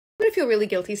gonna feel really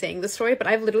guilty saying this story, but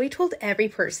I've literally told every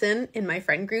person in my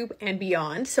friend group and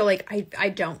beyond. So like, I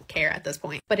don't care at this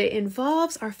point, but it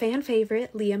involves our fan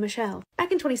favorite, Lea Michele.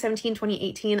 Back in 2017,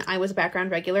 2018, I was a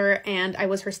background regular and I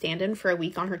was her stand-in for a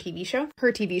week on her TV show.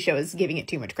 Her TV show is giving it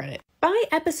too much credit. By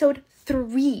episode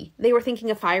 3, they were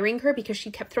thinking of firing her because she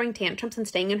kept throwing tantrums and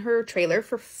staying in her trailer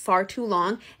for far too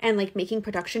long and like making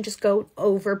production just go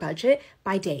over budget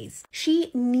by days.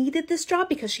 She needed this job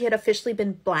because she had officially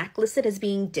been blacklisted as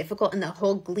being difficult, and the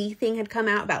whole Glee thing had come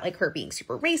out about like her being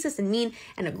super racist and mean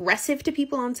and aggressive to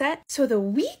people on set. So the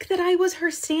week that I was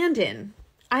her stand-in,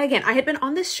 I had been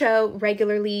on this show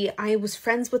regularly. I was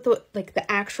friends with the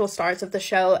actual stars of the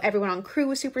show. Everyone on crew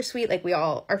was super sweet. Like, we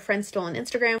all are friends still on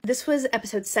Instagram. This was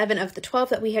episode 7 of the 12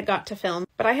 that we had got to film,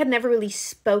 but I had never really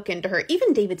spoken to her.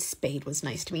 Even David Spade was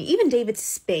nice to me. Even David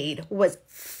Spade was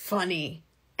funny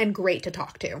and great to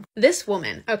talk to. This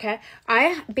woman, okay,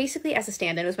 I basically, as a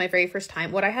stand-in, it was my very first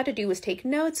time. What I had to do was take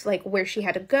notes, like where she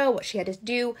had to go, what she had to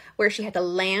do, where she had to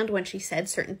land when she said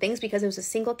certain things, because it was a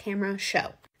single camera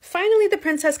show. Finally, the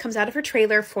princess comes out of her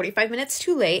trailer 45 minutes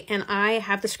too late, and I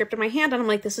have the script in my hand, and I'm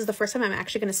like, this is the first time I'm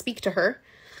actually going to speak to her.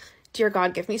 Dear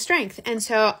God, give me strength. And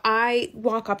so I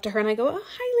walk up to her and I go, oh,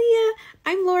 hi, Lea.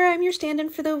 I'm Laura. I'm your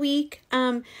stand-in for the week.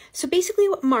 So basically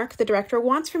what Mark, the director,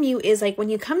 wants from you is like, when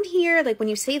you come here, like when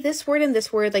you say this word and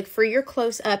this word, like for your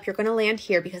close-up, you're going to land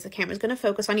here because the camera's going to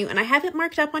focus on you. And I have it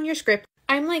marked up on your script.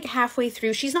 I'm like halfway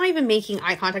through. She's not even making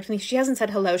eye contact with me. She hasn't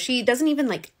said hello. She doesn't even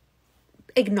like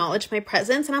acknowledge my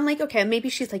presence. And I'm like, okay, maybe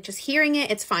she's like just hearing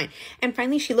it. It's fine. And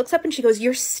finally she looks up and she goes,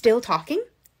 you're still talking?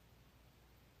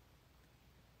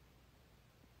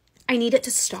 I need it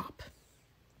to stop.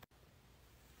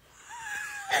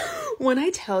 When I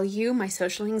tell you my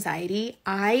social anxiety,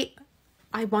 I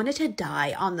wanted to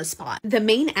die on the spot. The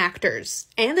main actors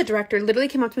and the director literally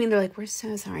came up to me and they're like, we're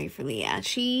so sorry for Lea.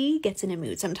 She gets in a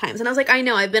mood sometimes. And I was like, I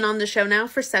know, I've been on the show now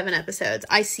for 7 episodes.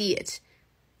 I see it.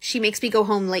 She makes me go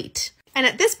home late. And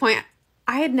at this point,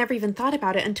 I had never even thought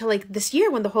about it until like this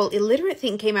year when the whole illiterate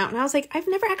thing came out. And I was like, I've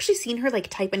never actually seen her like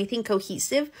type anything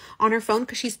cohesive on her phone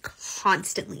because she's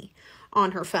constantly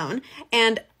on her phone.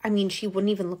 And I mean, she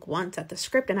wouldn't even look once at the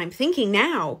script. And I'm thinking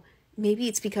now, maybe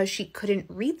it's because she couldn't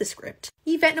read the script.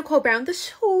 Yvette Nicole Brown, the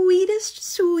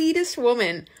sweetest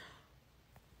woman,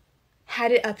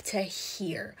 had it up to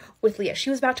here with Lea. She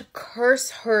was about to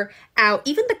curse her out.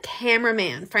 Even the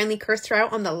cameraman finally cursed her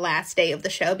out on the last day of the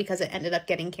show because it ended up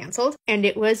getting canceled. And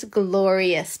it was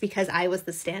glorious because I was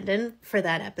the stand-in for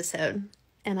that episode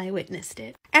and I witnessed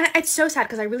it. And it's so sad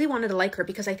because I really wanted to like her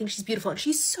because I think she's beautiful and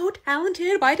she's so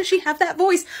talented. Why does she have that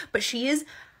voice? But she is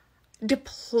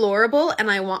deplorable and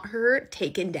I want her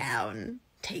taken down.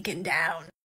 Taken down.